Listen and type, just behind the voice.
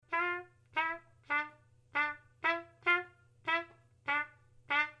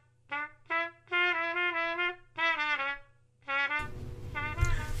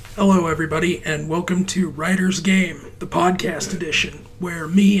Hello, everybody, and welcome to Writer's Game, the podcast edition, where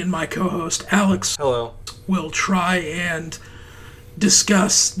me and my co host Alex Hello. will try and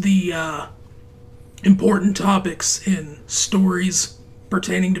discuss the important topics in stories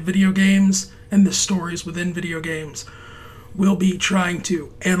pertaining to video games and the stories within video games. We'll be trying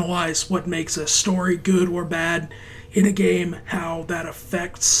to analyze what makes a story good or bad in a game, how that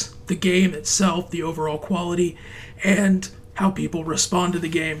affects the game itself, the overall quality, and how people respond to the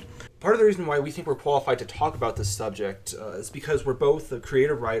game. Part of the reason why we think we're qualified to talk about this subject is because we're both the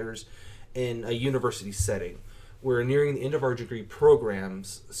creative writers in a university setting. We're nearing the end of our degree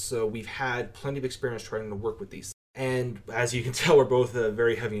programs, so we've had plenty of experience trying to work with these. And as you can tell, we're both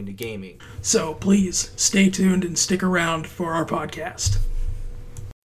very heavy into gaming. So please stay tuned and stick around for our podcast.